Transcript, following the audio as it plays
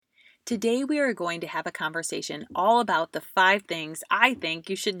Today we are going to have a conversation all about the 5 things I think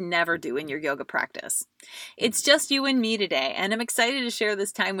you should never do in your yoga practice. It's just you and me today, and I'm excited to share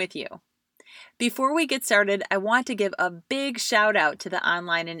this time with you. Before we get started, I want to give a big shout out to the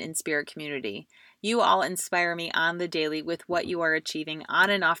online and in-spirit community. You all inspire me on the daily with what you are achieving on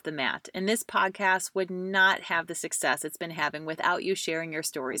and off the mat, and this podcast would not have the success it's been having without you sharing your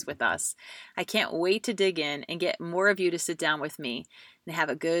stories with us. I can't wait to dig in and get more of you to sit down with me and have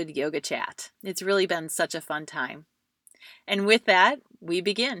a good yoga chat. It's really been such a fun time. And with that, we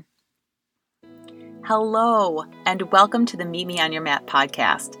begin. Hello, and welcome to the Meet Me on Your Mat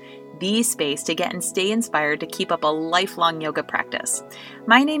podcast, the space to get and stay inspired to keep up a lifelong yoga practice.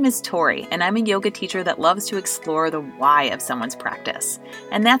 My name is Tori, and I'm a yoga teacher that loves to explore the why of someone's practice.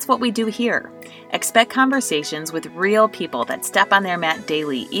 And that's what we do here. Expect conversations with real people that step on their mat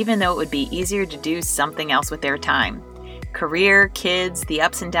daily, even though it would be easier to do something else with their time. Career, kids, the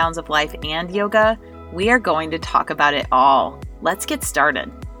ups and downs of life, and yoga, we are going to talk about it all. Let's get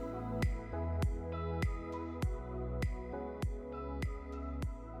started.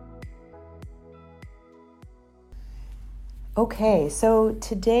 Okay, so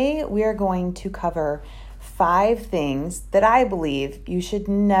today we are going to cover 5 things that I believe you should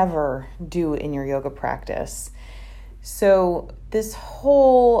never do in your yoga practice. So this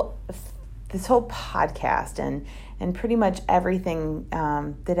whole podcast and pretty much everything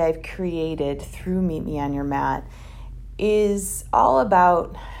that I've created through Meet Me on Your Mat is all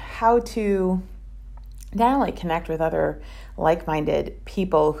about how to not only connect with other like-minded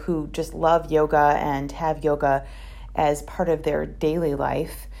people who just love yoga and have yoga as part of their daily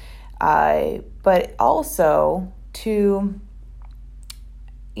life, but also to,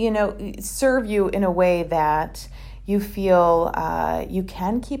 serve you in a way that you feel you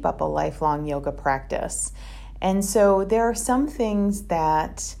can keep up a lifelong yoga practice. And so there are some things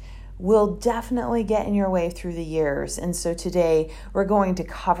that will definitely get in your way through the years. And so today we're going to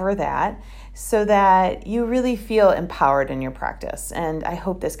cover that so that you really feel empowered in your practice. And I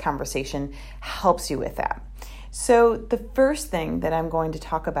hope this conversation helps you with that. So the first thing that I'm going to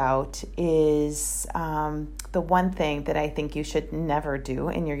talk about is the one thing that I think you should never do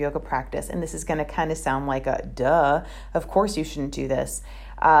in your yoga practice. And this is going to kind of sound like a duh, of course you shouldn't do this.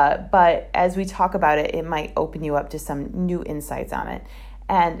 But as we talk about it, it might open you up to some new insights on it.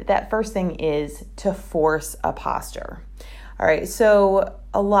 And that first thing is to force a posture. All right, so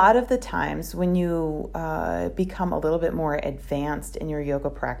a lot of the times when you become a little bit more advanced in your yoga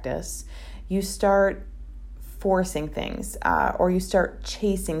practice, you start forcing things or you start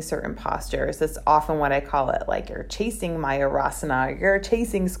chasing certain postures. That's often what I call it, like you're chasing Mayurasana, you're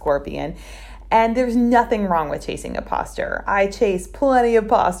chasing Scorpion. And there's nothing wrong with chasing a posture. I chase plenty of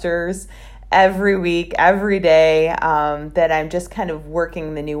postures every week, every day, that I'm just kind of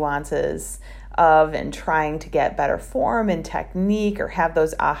working the nuances of and trying to get better form and technique or have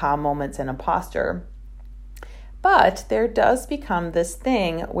those aha moments in a posture. But there does become this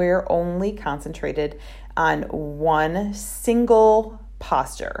thing where you're only concentrated on one single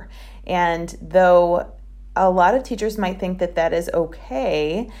posture. And though a lot of teachers might think that that is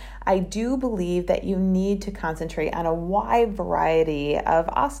okay, I do believe that you need to concentrate on a wide variety of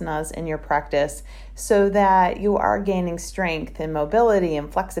asanas in your practice so that you are gaining strength and mobility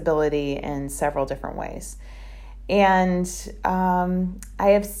and flexibility in several different ways. And I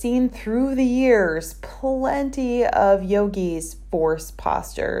have seen through the years plenty of yogis force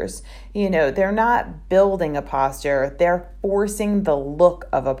postures. They're not building a posture, they're forcing the look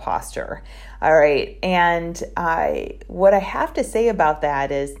of a posture. All right. And what I have to say about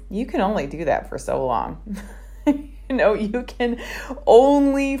that is you can only do that for so long. You can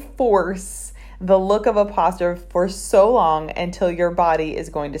only force the look of a posture for so long until your body is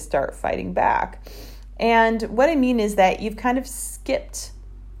going to start fighting back. And what I mean is that you've kind of skipped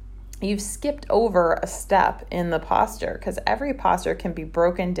over a step in the posture, because every posture can be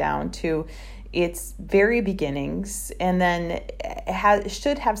broken down to its very beginnings and then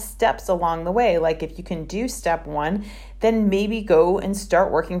should have steps along the way. Like if you can do step 1, then maybe go and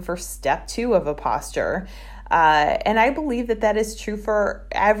start working for step 2 of a posture. And I believe that is true for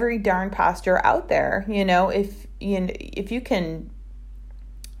every darn posture out there. If you can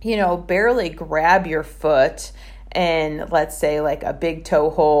barely grab your foot in, let's say, like a big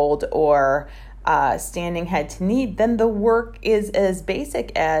toe hold or standing head to knee, then the work is as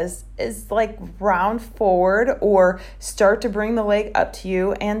basic as like round forward or start to bring the leg up to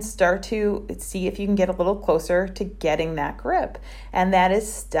you and start to see if you can get a little closer to getting that grip. And that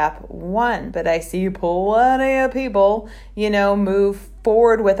is step 1. But I see plenty of people, move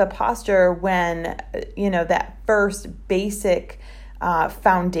forward with a posture when, that first basic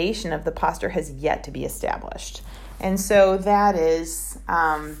foundation of the posture has yet to be established. And so that is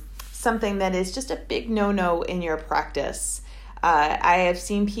something that is just a big no-no in your practice. I have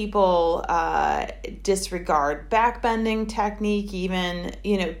seen people disregard backbending technique, even,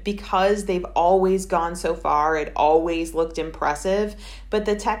 because they've always gone so far, it always looked impressive, but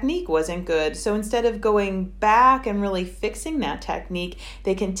the technique wasn't good. So instead of going back and really fixing that technique,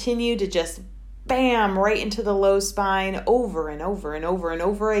 they continue to just bam, right into the low spine over and over and over and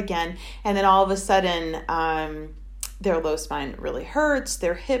over again. And then all of a sudden, their low spine really hurts.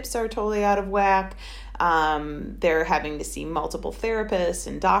 Their hips are totally out of whack. They're having to see multiple therapists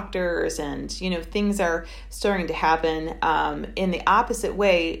and doctors, and, things are starting to happen in the opposite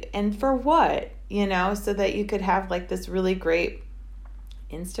way. And for what? So that you could have like this really great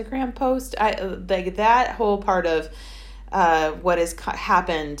Instagram post. Like that whole part of what has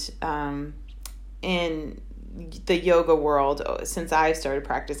happened in the yoga world since I started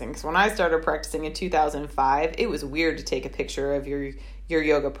practicing. Because when I started practicing in 2005, it was weird to take a picture of your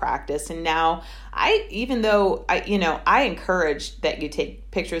yoga practice. And now even though I encourage that you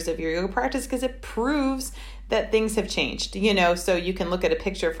take pictures of your yoga practice because it proves that things have changed, so you can look at a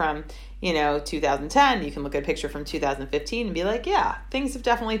picture from, 2010, you can look at a picture from 2015 and be like, yeah, things have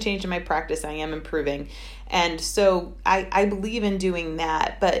definitely changed in my practice. I am improving. And so I believe in doing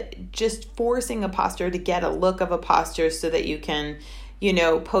that, but just forcing a posture to get a look of a posture so that you can,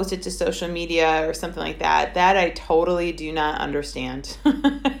 post it to social media or something like that I totally do not understand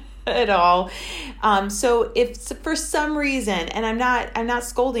at all. So if for some reason, and I'm not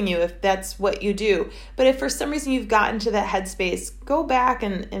scolding you if that's what you do, but if for some reason you've gotten to that headspace, go back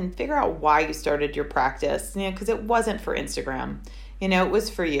and figure out why you started your practice, because it wasn't for Instagram, it was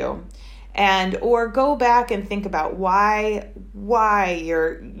for you. Or go back and think about why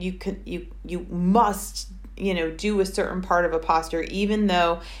you must do a certain part of a posture, even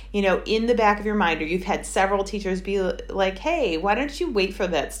though, in the back of your mind, or you've had several teachers be like, hey, why don't you wait for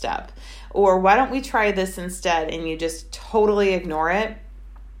that step? Or why don't we try this instead? And you just totally ignore it.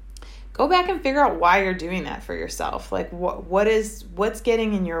 Go back and figure out why you're doing that for yourself. Like what's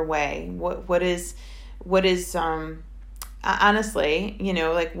getting in your way? What is honestly,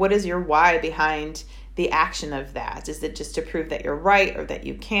 like what is your why behind the action of that? Is it just to prove that you're right or that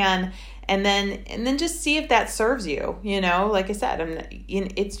you can? And then just see if that serves you. Like I said,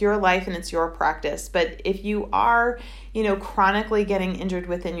 it's your life and it's your practice. But if you are, chronically getting injured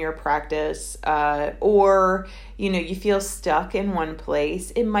within your practice, or, you feel stuck in one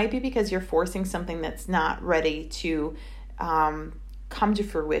place, it might be because you're forcing something that's not ready to come to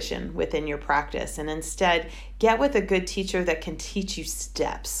fruition within your practice. And instead, get with a good teacher that can teach you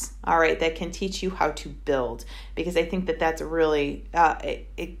steps, all right, that can teach you how to build. Because I think that that's really,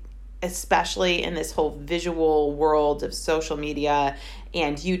 especially in this whole visual world of social media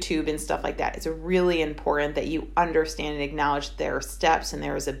and YouTube and stuff like that, it's really important that you understand and acknowledge there are steps and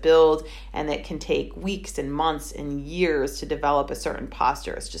there is a build, and that can take weeks and months and years to develop a certain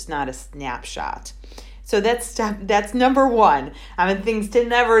posture. It's just not a snapshot. So that's number one. Things to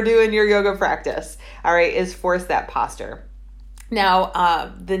never do in your yoga practice, all right, is force that posture.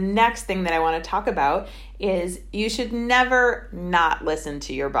 Now, the next thing that I want to talk about is you should never not listen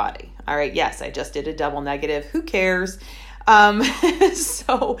to your body. All right. Yes, I just did a double negative. Who cares?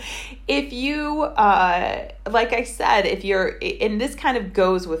 So if you, like I said, and this kind of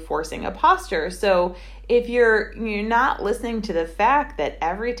goes with forcing a posture. So if you're not listening to the fact that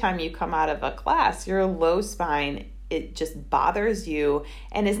every time you come out of a class, your low spine, it just bothers you.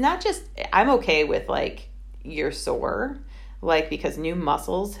 And it's not just, I'm okay with like you're sore, like because new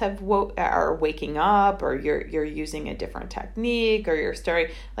muscles are waking up, or you're using a different technique, or you're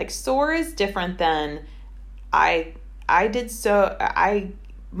starting, like sore is different than my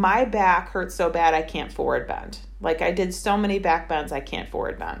back hurts so bad I can't forward bend. Like I did so many back bends I can't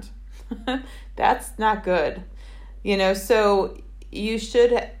forward bend. That's not good. So you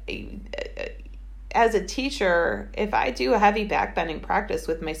should, as a teacher, if I do a heavy back bending practice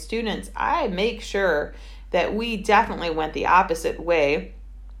with my students, I make sure that we definitely went the opposite way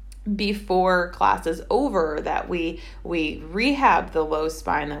before class is over, that we rehab the low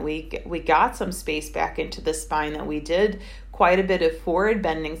spine, that we got some space back into the spine, that we did quite a bit of forward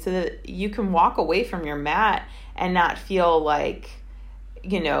bending, so that you can walk away from your mat and not feel like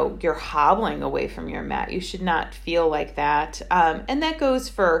you're hobbling away from your mat. You should not feel like that. And that goes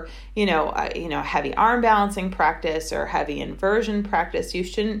for, heavy arm balancing practice or heavy inversion practice. You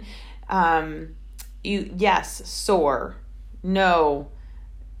shouldn't, yes, sore. No,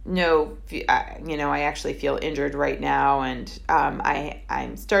 I actually feel injured right now, and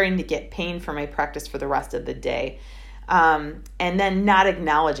I'm starting to get pain for my practice for the rest of the day. and then not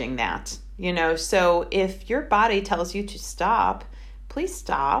acknowledging that, So if your body tells you to stop, please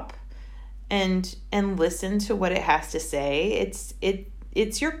stop and listen to what it has to say.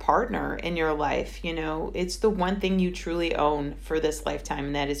 It's your partner in your life, It's the one thing you truly own for this lifetime,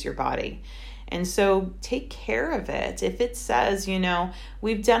 and that is your body. And so take care of it. If it says,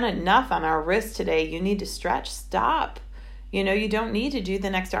 we've done enough on our wrist today, you need to stretch, stop. You don't need to do the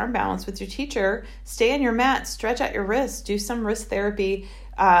next arm balance with your teacher. Stay on your mat, stretch out your wrists, do some wrist therapy,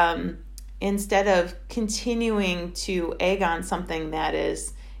 instead of continuing to egg on something that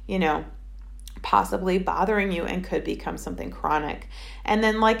is, possibly bothering you and could become something chronic. And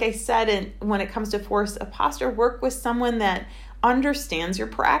then, like I said, when it comes to force a posture, work with someone that understands your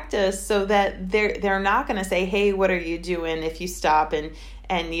practice, so that they're not going to say, hey, what are you doing if you stop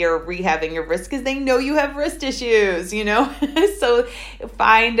and you're rehabbing your wrist, because they know you have wrist issues, So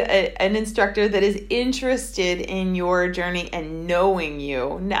find an instructor that is interested in your journey and knowing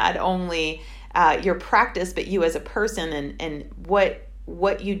you, not only your practice, but you as a person, and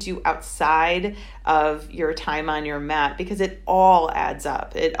what you do outside of your time on your mat, because it all adds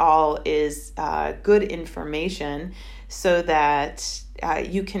up. It all is good information, so that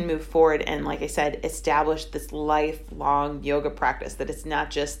you can move forward and, like I said, establish this lifelong yoga practice, that it's not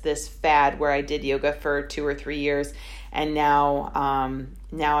just this fad where I did yoga for 2 or 3 years and now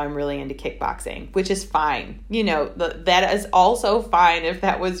I'm really into kickboxing, which is fine. That is also fine if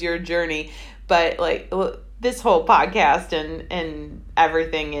that was your journey. But this whole podcast and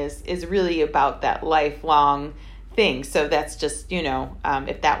everything is really about that lifelong thing. So that's just,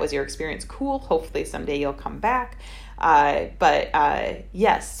 if that was your experience, cool. Hopefully someday you'll come back.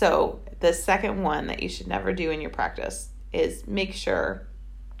 Yes, so the second one that you should never do in your practice is make sure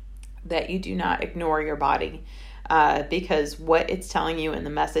that you do not ignore your body, because what it's telling you and the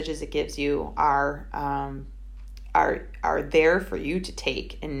messages it gives you are there for you to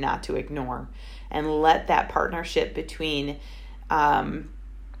take and not to ignore. And let that partnership between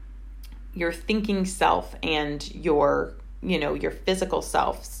your thinking self and your physical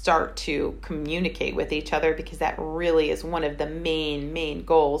self start to communicate with each other, because that really is one of the main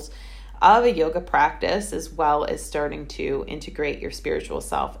goals of a yoga practice, as well as starting to integrate your spiritual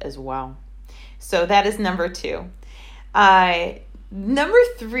self as well. So that is number 2. Number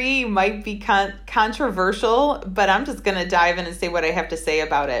 3 might be controversial, but I'm just going to dive in and say what I have to say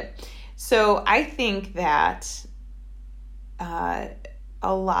about it. So I think that a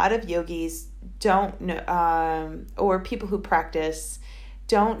lot of yogis don't know, or people who practice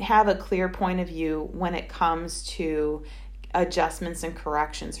don't have a clear point of view when it comes to adjustments and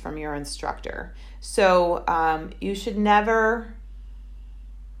corrections from your instructor. So you should never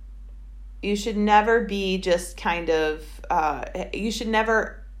be just kind of, you should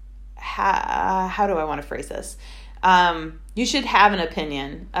never, how do I want to phrase this? You should have an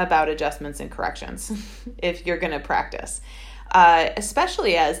opinion about adjustments and corrections if you're going to practice,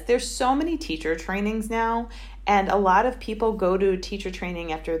 especially as there's so many teacher trainings now. And a lot of people go to teacher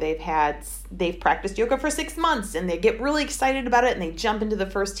training after they've practiced yoga for 6 months, and they get really excited about it, and they jump into the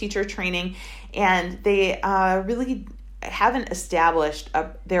first teacher training, and they really haven't established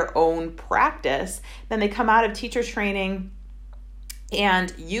their own practice. Then they come out of teacher training,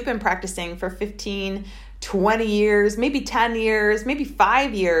 and you've been practicing for 15, 20 years, maybe 10 years, maybe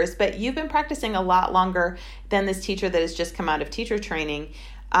 5 years, but you've been practicing a lot longer than this teacher that has just come out of teacher training.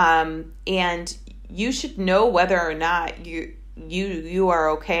 And you should know whether or not you are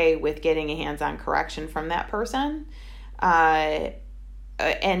okay with getting a hands-on correction from that person,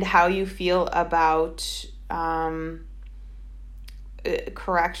 and how you feel about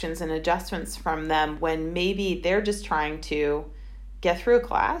corrections and adjustments from them when maybe they're just trying to get through a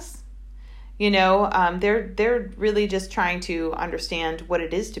class. They're really just trying to understand what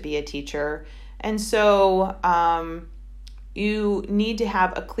it is to be a teacher. And so you need to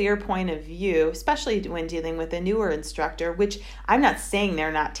have a clear point of view, especially when dealing with a newer instructor, which I'm not saying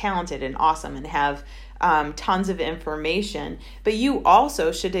they're not talented and awesome and have tons of information, but you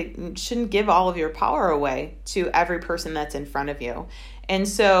also shouldn't give all of your power away to every person that's in front of you. And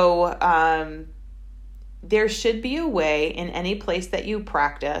so there should be a way in any place that you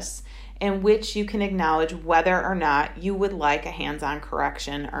practice in which you can acknowledge whether or not you would like a hands-on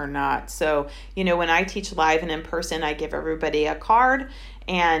correction or not. So, when I teach live and in person, I give everybody a card,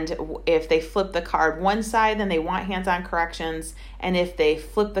 and if they flip the card one side, then they want hands-on corrections, and if they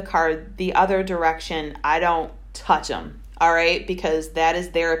flip the card the other direction, I don't touch them, all right? Because that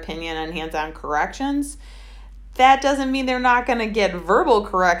is their opinion on hands-on corrections. that doesn't mean they're not going to get verbal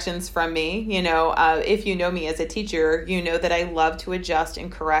corrections from me. If you know me as a teacher, you know that I love to adjust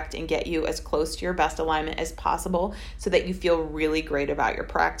and correct and get you as close to your best alignment as possible so that you feel really great about your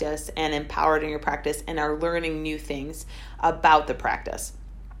practice and empowered in your practice and are learning new things about the practice.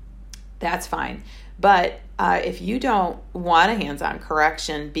 That's fine. But if you don't want a hands-on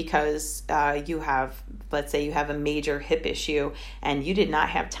correction because let's say you have a major hip issue and you did not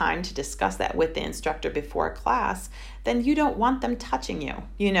have time to discuss that with the instructor before a class, then you don't want them touching you.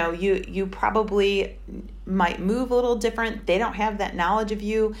 You probably might move a little different. They don't have that knowledge of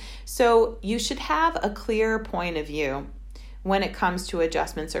you. So you should have a clear point of view when it comes to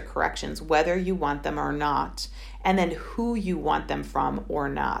adjustments or corrections, whether you want them or not, and then who you want them from or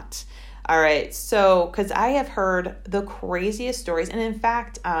not. All right, so because I have heard the craziest stories, and in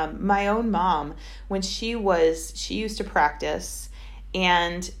fact, my own mom, when she used to practice,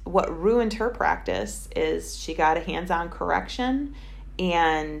 and what ruined her practice is she got a hands-on correction,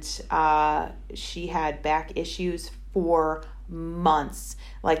 and she had back issues for months.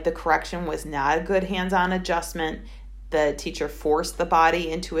 Like the correction was not a good hands-on adjustment. The teacher forced the body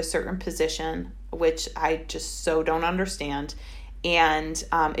into a certain position, which I just so don't understand. And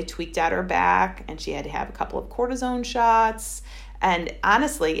it tweaked out her back, and she had to have a couple of cortisone shots. And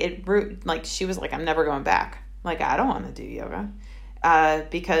honestly, she was like, I'm never going back. Like, I don't want to do yoga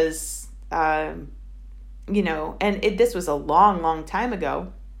because, and this was a long, long time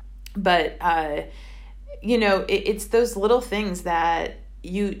ago. But, it's those little things that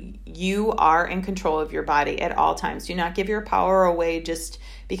you are in control of your body at all times. Do not give your power away just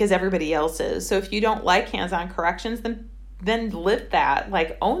because everybody else is. So if you don't like hands-on corrections, then live that,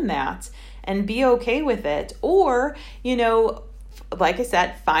 like own that and be okay with it. Or, like I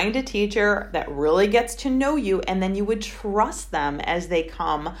said, find a teacher that really gets to know you, and then you would trust them as they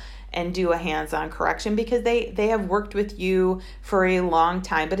come and do a hands-on correction because they have worked with you for a long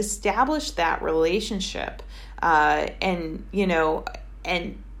time. But establish that relationship. And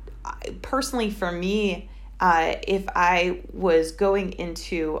personally for me, if I was going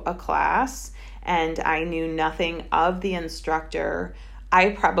into a class and I knew nothing of the instructor,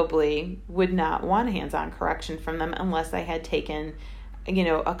 I probably would not want a hands-on correction from them unless I had taken,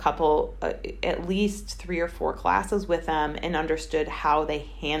 a couple, at least 3 or 4 classes with them and understood how they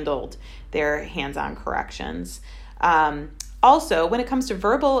handled their hands-on corrections. Also, when it comes to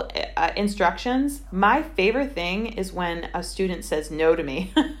verbal instructions, my favorite thing is when a student says no to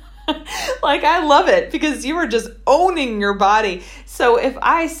me. Like, I love it because you are just owning your body. So if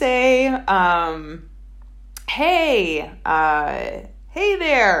I say, hey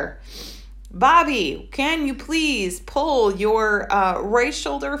there, Bobby, can you please pull your right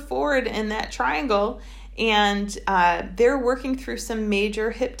shoulder forward in that triangle? And they're working through some major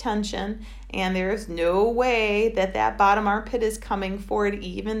hip tension, and there's no way that bottom armpit is coming forward,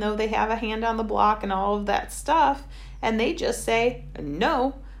 even though they have a hand on the block and all of that stuff. And they just say,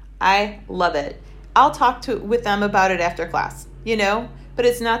 no. I love it. I'll talk with them about it after class, but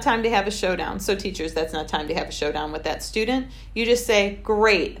it's not time to have a showdown. So teachers, that's not time to have a showdown with that student. You just say,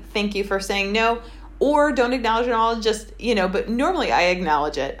 great, thank you for saying no, or don't acknowledge it all, just, but normally I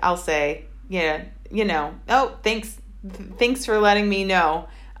acknowledge it. I'll say, oh, thanks for letting me know.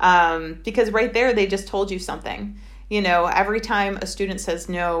 Because right there, they just told you something. Every time a student says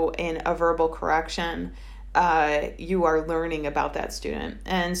no in a verbal correction, you are learning about that student.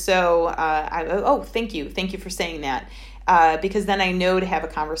 And so, thank you for saying that. Because then I know to have a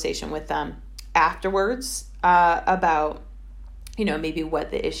conversation with them afterwards, about, maybe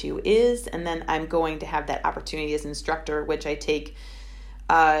what the issue is. And then I'm going to have that opportunity as an instructor, which I take,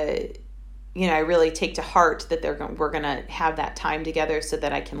 I really take to heart that we're going to have that time together so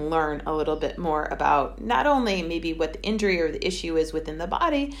that I can learn a little bit more about not only maybe what the injury or the issue is within the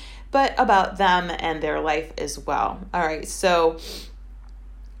body, but about them and their life as well. All right. So,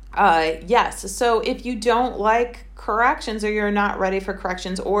 yes. So if you don't like corrections, or you're not ready for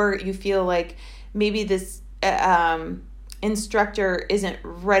corrections, or you feel like maybe this, instructor isn't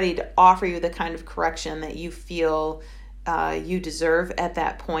ready to offer you the kind of correction that you feel you deserve at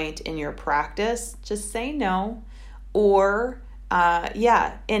that point in your practice, just say no. Or,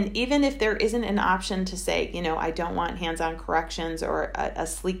 and even if there isn't an option to say, I don't want hands-on corrections, or a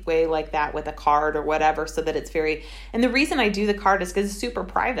sleek way like that with a card or whatever, so that it's and the reason I do the card is because it's super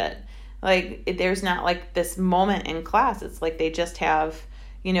private. Like, there's not like this moment in class. It's like they just have,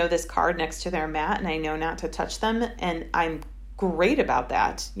 this card next to their mat, and I know not to touch them. And I'm great about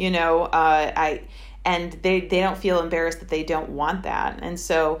that. And they don't feel embarrassed that they don't want that. And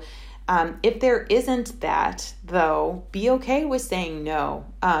so if there isn't that, though, be okay with saying no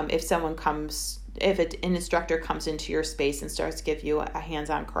if someone comes an instructor comes into your space and starts to give you a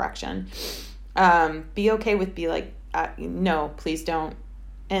hands-on correction, be okay with no, please don't.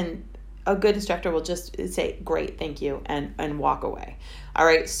 And a good instructor will just say, great, thank you, and walk away. All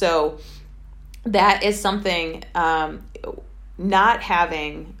right. So that is something, not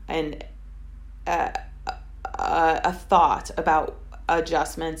having a thought about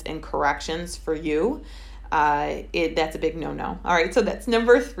adjustments and corrections for you, that's a big no-no. All right, so that's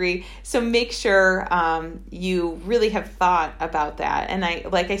number 3. So make sure you really have thought about that. And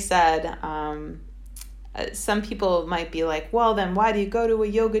like I said, some people might be like, well, then why do you go to a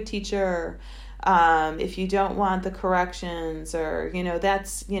yoga teacher if you don't want the corrections? Or,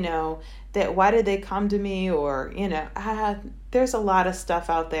 that why did they come to me? Or, there's a lot of stuff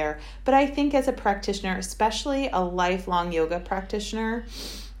out there. But I think as a practitioner, especially a lifelong yoga practitioner,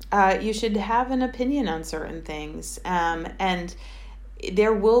 you should have an opinion on certain things. And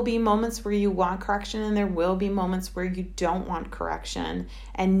there will be moments where you want correction, and there will be moments where you don't want correction,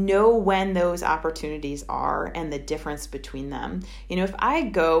 and know when those opportunities are and the difference between them. If I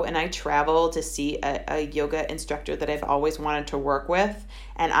go and I travel to see a yoga instructor that I've always wanted to work with,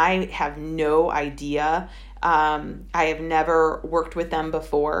 and I have no idea, I have never worked with them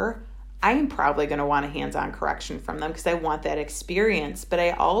before, I'm probably going to want a hands-on correction from them because I want that experience. But I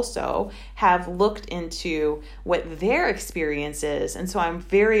also have looked into what their experience is. And so I'm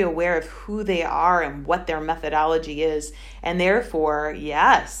very aware of who they are and what their methodology is. And therefore,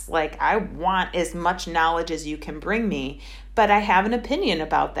 yes, I want as much knowledge as you can bring me. But I have an opinion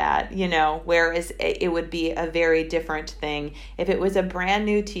about that, whereas it would be a very different thing if it was a brand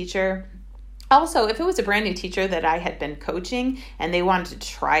new teacher. Also, if it was a brand new teacher that I had been coaching and they wanted to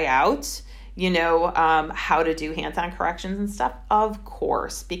try out, how to do hands-on corrections and stuff, of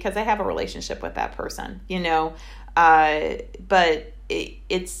course, because I have a relationship with that person, but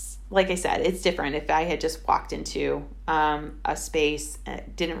it's, like I said, it's different. If I had just walked into a space,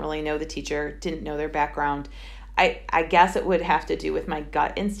 didn't really know the teacher, didn't know their background, I guess it would have to do with my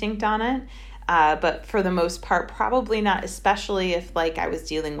gut instinct on it. But for the most part, probably not, especially if I was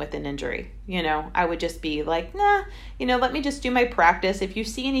dealing with an injury. I would just be like, nah, let me just do my practice. If you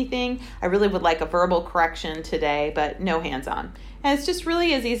see anything, I really would like a verbal correction today, but no hands-on. And it's just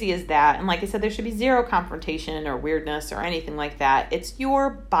really as easy as that. And like I said, there should be zero confrontation or weirdness or anything like that. It's your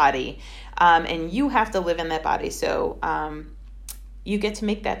body, and you have to live in that body. So, you get to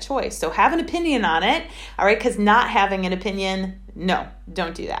make that choice. So have an opinion on it. All right. Because not having an opinion, no,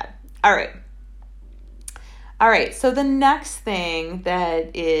 don't do that. All right. So the next thing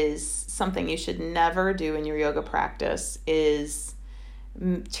that is something you should never do in your yoga practice is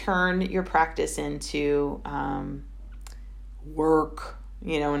turn your practice into work.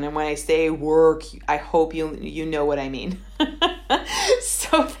 And then when I say work, I hope you know what I mean.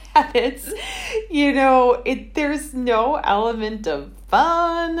 So that it's, there's no element of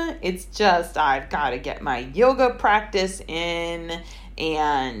fun. It's just, I've got to get my yoga practice in,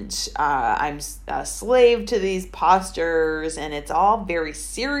 and I'm a slave to these postures, and it's all very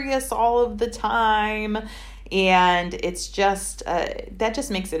serious all of the time. And it's just, that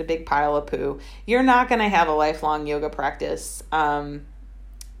just makes it a big pile of poo. You're not going to have a lifelong yoga practice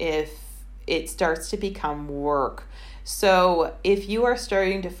if it starts to become work. So if you are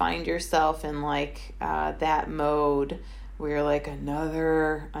starting to find yourself in that mode where you're like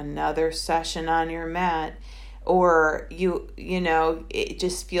another session on your mat, or it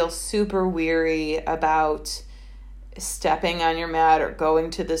just feels super weary about stepping on your mat or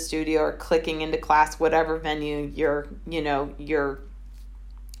going to the studio or clicking into class, whatever venue you're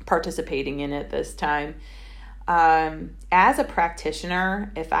participating in at this time. As a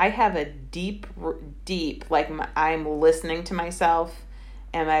practitioner, if I have a deep, I'm listening to myself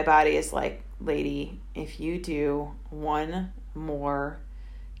and my body is like, lady, if you do one more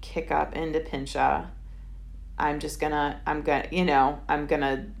kick up into Pincha, I'm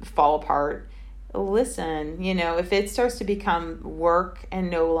gonna fall apart. Listen, if it starts to become work and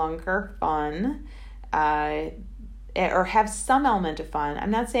no longer fun, or have some element of fun,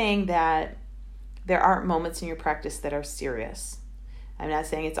 I'm not saying that there aren't moments in your practice that are serious. I'm not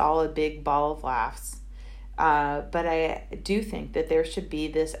saying it's all a big ball of laughs. But I do think that there should be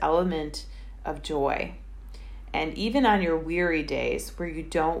this element of joy. And even on your weary days where you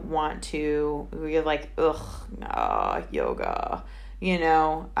don't want to, where you're like, ugh, no, yoga,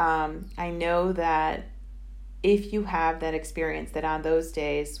 I know that if you have that experience, that on those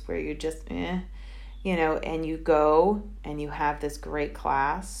days where you just, and you go and you have this great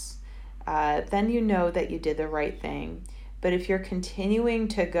class, then you know that you did the right thing. But if you're continuing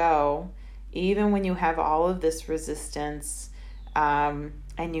to go, even when you have all of this resistance,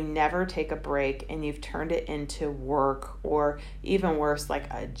 and you never take a break and you've turned it into work, or even worse,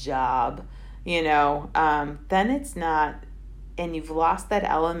 like a job, then it's not, and you've lost that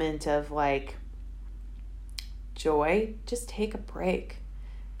element of like joy. Just take a break.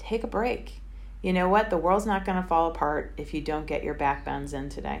 Take a break. You know what? The world's not going to fall apart if you don't get your back bends in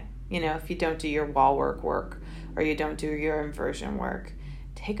today. If you don't do your wall work, or you don't do your inversion work,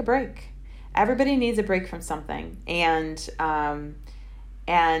 take a break. Everybody needs a break from something. And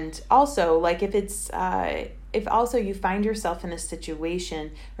also, like, if also you find yourself in a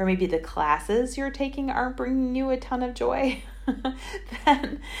situation where maybe the classes you're taking aren't bringing you a ton of joy,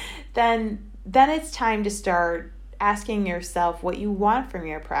 then it's time to start asking yourself what you want from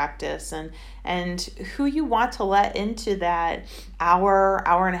your practice, and who you want to let into that hour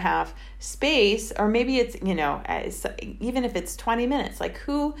and a half space, or maybe it's, even if it's 20 minutes, like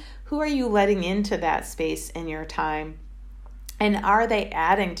who are you letting into that space in your time, and are they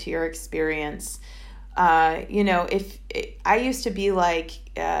adding to your experience? If I used to be like,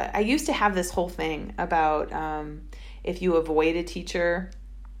 I used to have this whole thing about if you avoid a teacher,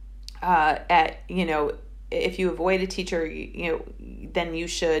 if you avoid a teacher, then you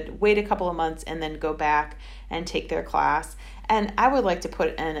should wait a couple of months and then go back and take their class. And I would like to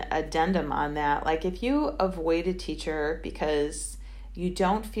put an addendum on that. Like, if you avoid a teacher because you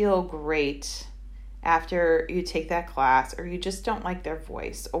don't feel great after you take that class, or you just don't like their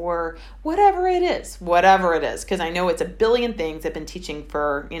voice, or whatever it is, because I know it's a billion things. I've been teaching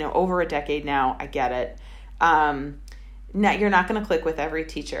for, over a decade now. I get it. Now you're not going to click with every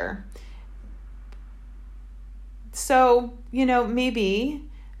teacher. So, maybe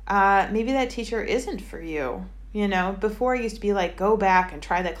that teacher isn't for you. Before I used to be like, go back and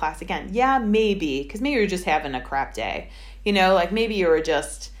try that class again. Yeah, maybe, because maybe you're just having a crap day. Like maybe you were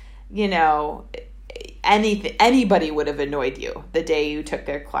just, anybody would have annoyed you the day you took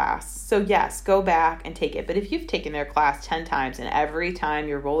their class. So yes, go back and take it. But if you've taken their class 10 times and every time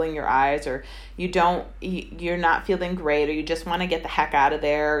you're rolling your eyes, or you're not feeling great, or you just want to get the heck out of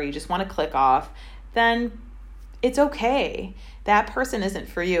there, or you just want to click off, then it's okay. That person isn't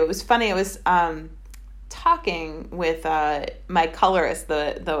for you. It was funny. I was talking with my colorist,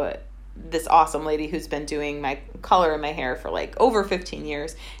 this awesome lady who's been doing my color in my hair for like over 15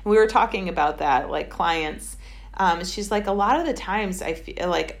 years. And we were talking about that, like clients. She's like, a lot of the times I feel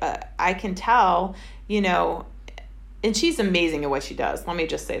like I can tell, and she's amazing at what she does. Let me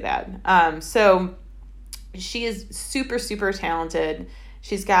just say that. So she is super, super talented.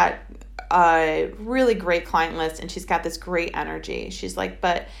 She's got a really great client list, and she's got this great energy. She's like,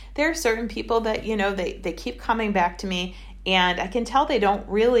 but there are certain people that, they keep coming back to me, and I can tell they don't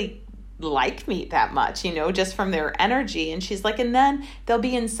really like me that much, just from their energy. And she's like, and then they'll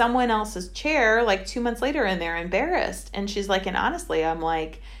be in someone else's chair like 2 months later and they're embarrassed. And she's like, and honestly, I'm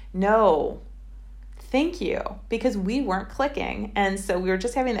like, no, thank you, because we weren't clicking. And so we were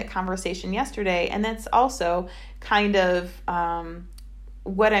just having that conversation yesterday. And that's also kind of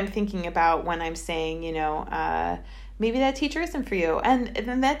what I'm thinking about when I'm saying, maybe that teacher isn't for you. And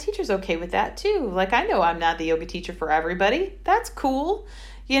then that teacher's okay with that too. Like, I know I'm not the yoga teacher for everybody. That's cool.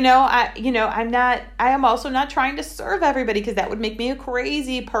 I am also not trying to serve everybody, because that would make me a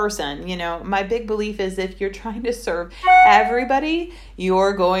crazy person. My big belief is if you're trying to serve everybody,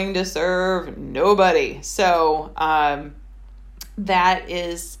 you're going to serve nobody. So, that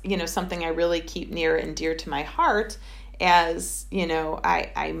is, something I really keep near and dear to my heart as,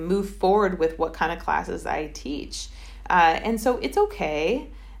 I move forward with what kind of classes I teach. And so it's okay.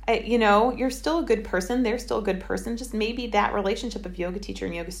 You're still a good person. They're still a good person. Just maybe that relationship of yoga teacher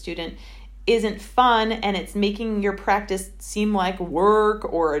and yoga student isn't fun, and it's making your practice seem like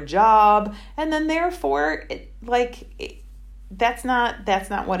work or a job. And then therefore, that's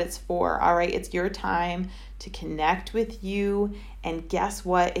not what it's for. All right. It's your time to connect with you. And guess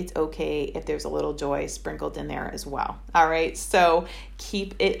what? It's okay if there's a little joy sprinkled in there as well. All right. So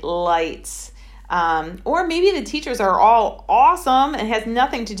keep it light. Or maybe the teachers are all awesome and has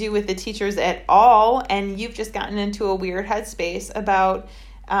nothing to do with the teachers at all, and you've just gotten into a weird headspace about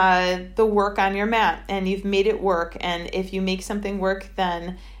the work on your mat, and you've made it work. And if you make something work,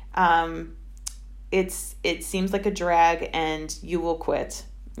 then it seems like a drag, and you will quit.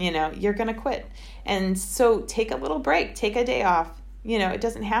 You're going to quit. And so take a little break, take a day off. It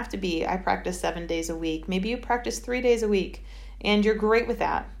doesn't have to be, I practice 7 days a week. Maybe you practice 3 days a week, and you're great with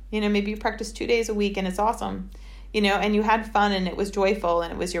that. Maybe you practice 2 days a week and it's awesome, and you had fun and it was joyful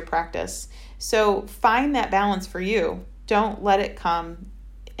and it was your practice. So find that balance for you. Don't let it come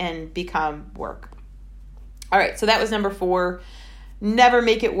and become work. All right. So that was number 4. Never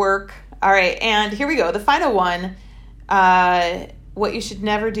make it work. All right. And here we go. The final one what you should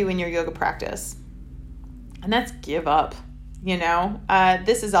never do in your yoga practice, and that's give up.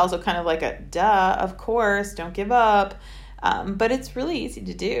 This is also kind of like a duh, of course, don't give up. But it's really easy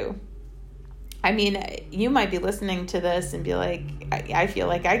to do. I mean, you might be listening to this and be like, I feel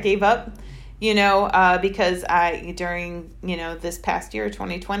like I gave up, because during, this past year,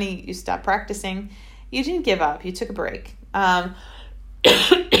 2020, you stopped practicing. You didn't give up. You took a break.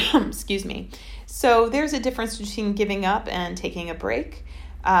 Excuse me. So there's a difference between giving up and taking a break.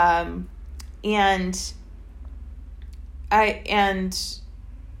 And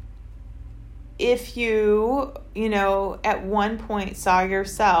if you, at one point saw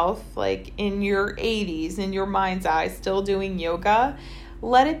yourself like in your 80s, in your mind's eye, still doing yoga,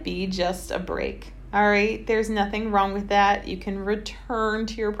 let it be just a break. All right. There's nothing wrong with that. You can return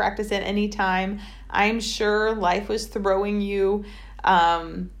to your practice at any time. I'm sure life was throwing you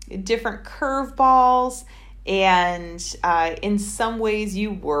different curveballs, and in some ways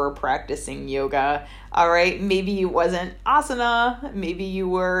you were practicing yoga. All right. Maybe you wasn't asana. Maybe you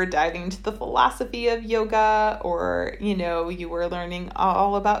were diving into the philosophy of yoga, or, you were learning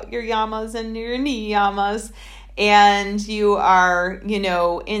all about your yamas and your niyamas. And you are,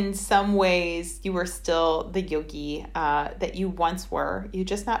 in some ways you were still the yogi that you once were. You're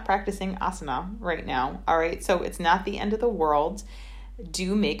just not practicing asana right now. All right. So it's not the end of the world.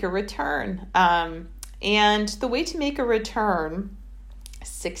 Do make a return. And the way to make a return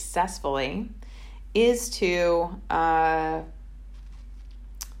successfully is to,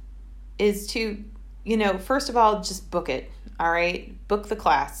 first of all, just book it. All right. Book the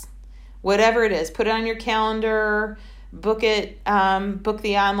class, whatever it is, put it on your calendar, book it, book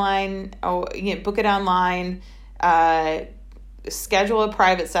the online, book it online, schedule a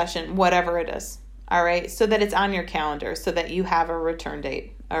private session, whatever it is. All right. So that it's on your calendar, so that you have a return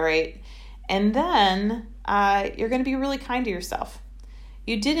date. All right. And then you're going to be really kind to yourself.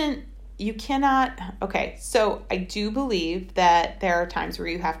 Okay, so I do believe that there are times where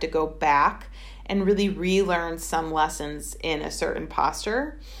you have to go back and really relearn some lessons in a certain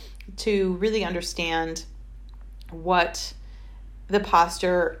posture to really understand what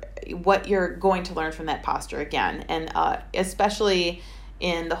you're going to learn from that posture again. And especially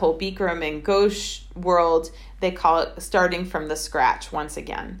in the whole Bikram and Ghosh world, they call it starting from the scratch once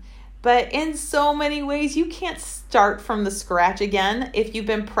again. But in so many ways, you can't start from the scratch again. If you've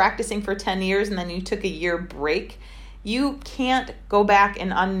been practicing for 10 years and then you took a year break, you can't go back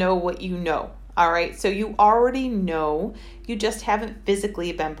and unknow what you know. All right. So you already know, you just haven't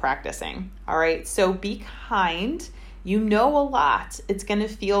physically been practicing. All right. So be kind. You know a lot. It's going to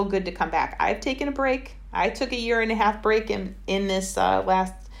feel good to come back. I've taken a break. I took a 1.5 year break in this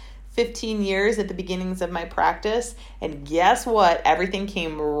last 15 years at the beginnings of my practice. And guess what? Everything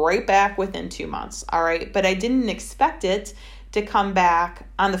came right back within 2 months. All right. But I didn't expect it to come back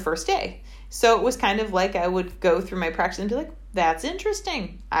on the first day. So it was kind of like I would go through my practice and be like, that's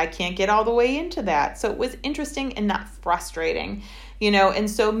interesting. I can't get all the way into that. So it was interesting and not frustrating, and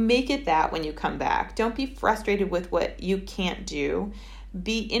so make it that when you come back. Don't be frustrated with what you can't do.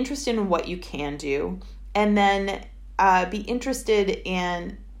 Be interested in what you can do. And then be interested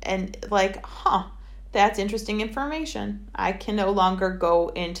in, and like, that's interesting information. I can no longer go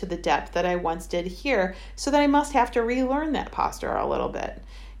into the depth that I once did here, so that I must have to relearn that posture a little bit,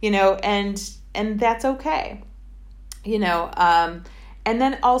 and that's okay, and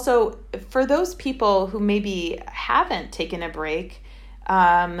then also for those people who maybe haven't taken a break,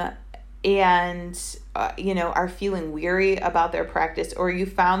 and are feeling weary about their practice, or you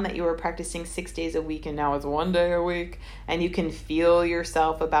found that you were practicing 6 days a week and now it's 1 day a week, and you can feel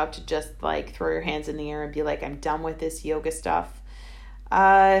yourself about to just like throw your hands in the air and be like, I'm done with this yoga stuff.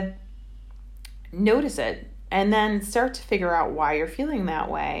 Notice it, and then start to figure out why you're feeling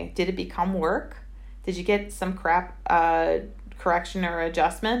that way. Did it become work? Did you get some correction or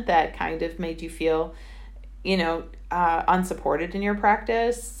adjustment that kind of made you feel, unsupported in your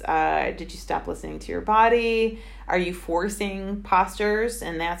practice? Did you stop listening to your body? Are you forcing postures,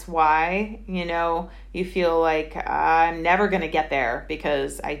 and that's why, you feel like I'm never going to get there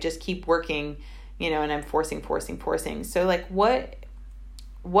because I just keep working, and I'm forcing. So like what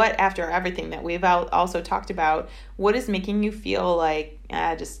after everything that we've also talked about, what is making you feel like,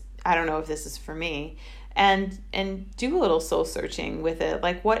 I don't know if this is for me? And do a little soul searching with it.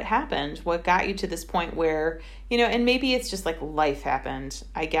 Like, what happened? What got you to this point where, and maybe it's just like life happened.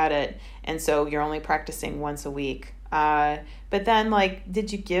 I get it. And so you're only practicing once a week. But then like,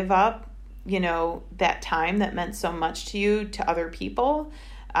 did you give up, that time that meant so much to you to other people,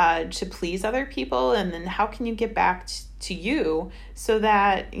 to please other people? And then how can you get back to you so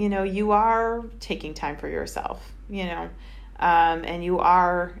that, you are taking time for yourself, and you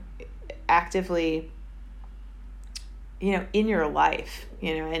are actively, in your life,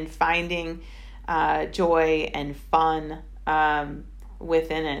 and finding joy and fun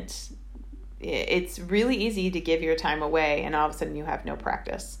within it, it's really easy to give your time away and all of a sudden you have no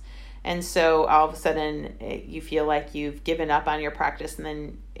practice. And so all of a sudden you feel like you've given up on your practice, and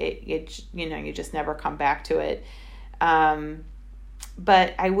then you just never come back to it.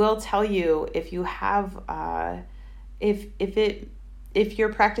 But I will tell you, if you have, if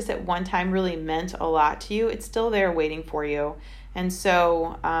your practice at one time really meant a lot to you, it's still there waiting for you. And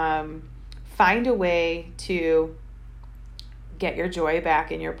so find a way to get your joy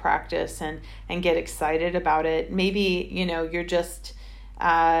back in your practice and get excited about it. Maybe, you're just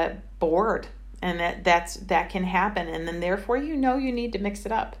bored, and that can happen. And then therefore, you need to mix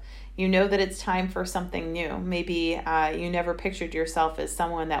it up. You know that it's time for something new. Maybe you never pictured yourself as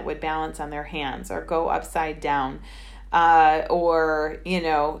someone that would balance on their hands or go upside down, or,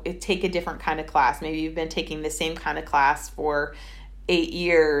 take a different kind of class. Maybe you've been taking the same kind of class for 8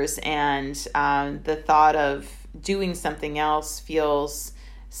 years, and the thought of doing something else feels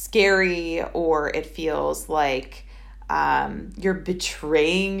scary, or it feels like you're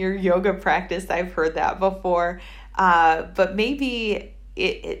betraying your yoga practice. I've heard that before. But maybe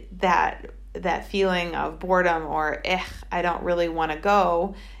that feeling of boredom or I don't really want to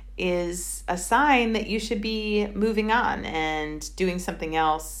go is a sign that you should be moving on and doing something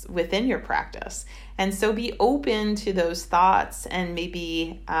else within your practice. And so be open to those thoughts, and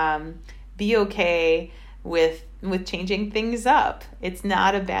maybe be okay with changing things up. It's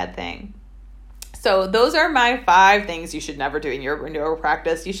not a bad thing. So those are my 5 things you should never do in your yoga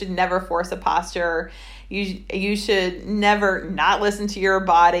practice. You should never force a posture. You should never not listen to your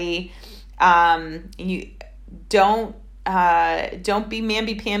body. You don't be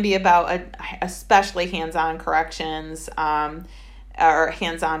mamby-pamby about especially hands-on corrections, or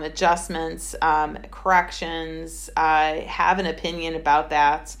hands-on adjustments, corrections. Have an opinion about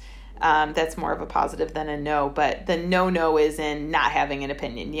that. That's more of a positive than a no, but the no is in not having an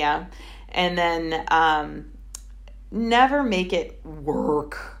opinion. Yeah. And then, never make it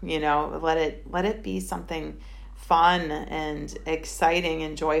work, let it be something fun and exciting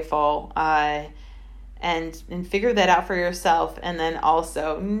and joyful, and figure that out for yourself. And then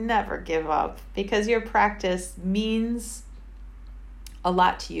also never give up, because your practice means a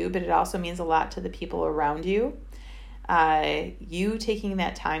lot to you, but it also means a lot to the people around you. You taking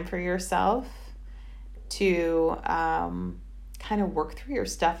that time for yourself to kind of work through your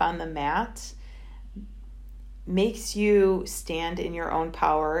stuff on the mat makes you stand in your own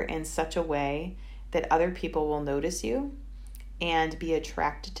power in such a way that other people will notice you and be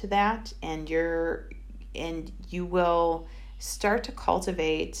attracted to that, and you will start to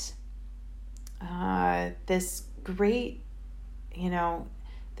cultivate this great,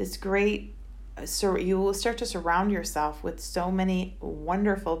 so you will start to surround yourself with so many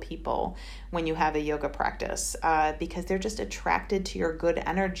wonderful people when you have a yoga practice, because they're just attracted to your good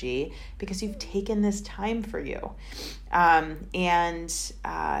energy because you've taken this time for you.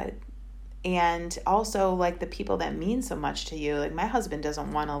 And also, like, the people that mean so much to you. Like, my husband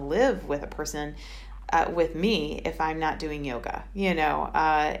doesn't want to live with a person, with me, if I'm not doing yoga,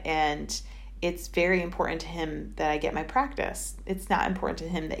 and it's very important to him that I get my practice. It's not important to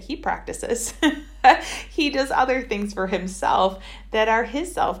him that he practices. He does other things for himself that are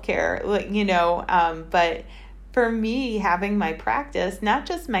his self-care, but for me, having my practice, not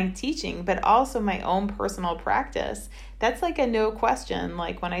just my teaching, but also my own personal practice, that's like a no question.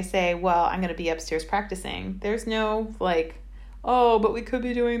 Like, when I say, well, I'm going to be upstairs practicing, there's no oh, but we could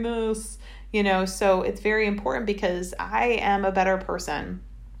be doing this, so it's very important, because I am a better person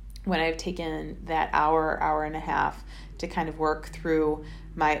when I've taken that hour and a half to kind of work through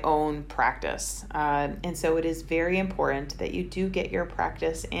my own practice. And so it is very important that you do get your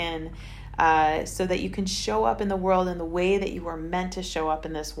practice in, so that you can show up in the world in the way that you were meant to show up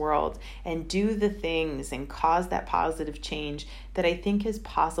in this world, and do the things and cause that positive change that I think is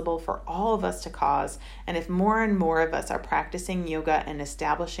possible for all of us to cause. And if more and more of us are practicing yoga and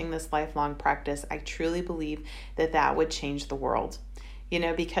establishing this lifelong practice, I truly believe that would change the world.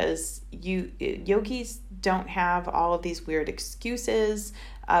 Because yogis don't have all of these weird excuses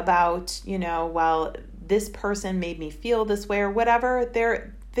about, well, this person made me feel this way or whatever.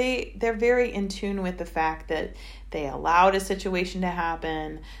 They're very in tune with the fact that they allowed a situation to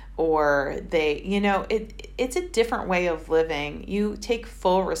happen, or it's a different way of living. You take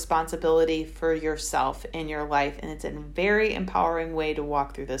full responsibility for yourself in your life, and it's a very empowering way to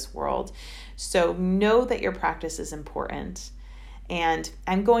walk through this world. So know that your practice is important. And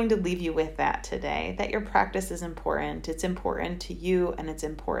I'm going to leave you with that today, that your practice is important. It's important to you and it's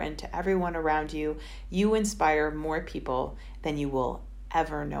important to everyone around you. You inspire more people than you will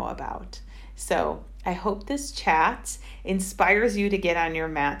ever know about. So I hope this chat inspires you to get on your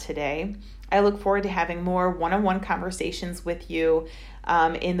mat today. I look forward to having more one-on-one conversations with you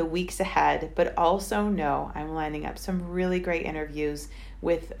in the weeks ahead, but also know I'm lining up some really great interviews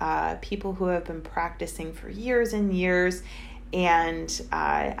with people who have been practicing for years and years, and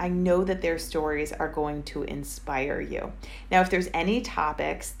I know that their stories are going to inspire you. Now, if there's any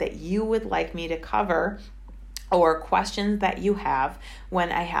topics that you would like me to cover or questions that you have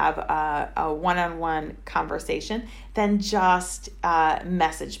when I have a one-on-one conversation, then just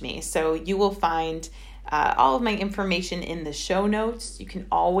message me. So you will find all of my information in the show notes. You can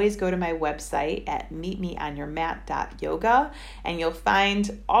always go to my website at meetmeonyourmat.yoga, and you'll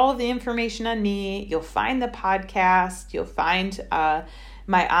find all of the information on me. You'll find the podcast. You'll find my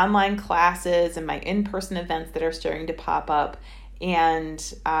online classes and my in-person events that are starting to pop up.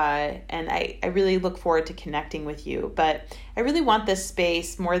 And I really look forward to connecting with you. But I really want this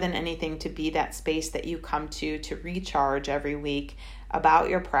space more than anything to be that space that you come to recharge every week about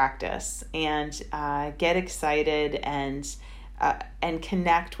your practice and get excited and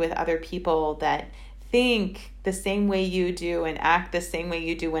connect with other people that think the same way you do and act the same way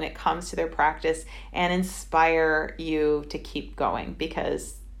you do when it comes to their practice, and inspire you to keep going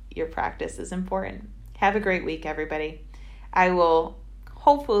because your practice is important. Have a great week, everybody. I will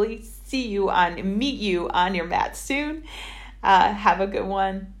hopefully meet you on your mat soon. Have a good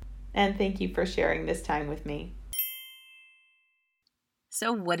one. And thank you for sharing this time with me.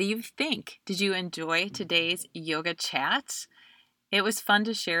 So what do you think? Did you enjoy today's yoga chat? It was fun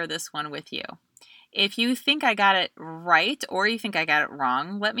to share this one with you. If you think I got it right or you think I got it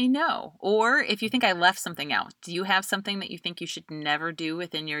wrong, let me know. Or if you think I left something out, do you have something that you think you should never do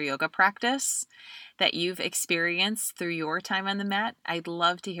within your yoga practice that you've experienced through your time on the mat? I'd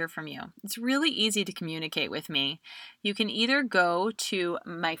love to hear from you. It's really easy to communicate with me. You can either go to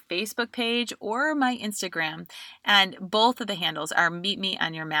my Facebook page or my Instagram, and both of the handles are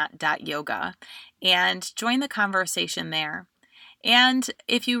meetmeonyourmat.yoga, and join the conversation there. And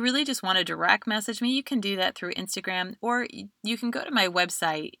if you really just want to direct message me, you can do that through Instagram, or you can go to my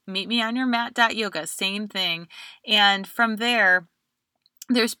website, meetmeonyourmat.yoga, same thing. And from there,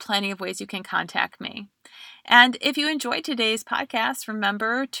 there's plenty of ways you can contact me. And if you enjoyed today's podcast,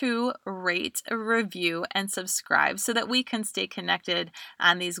 remember to rate, review, and subscribe so that we can stay connected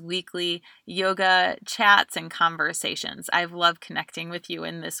on these weekly yoga chats and conversations. I've loved connecting with you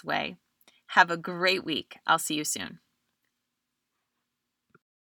in this way. Have a great week. I'll see you soon.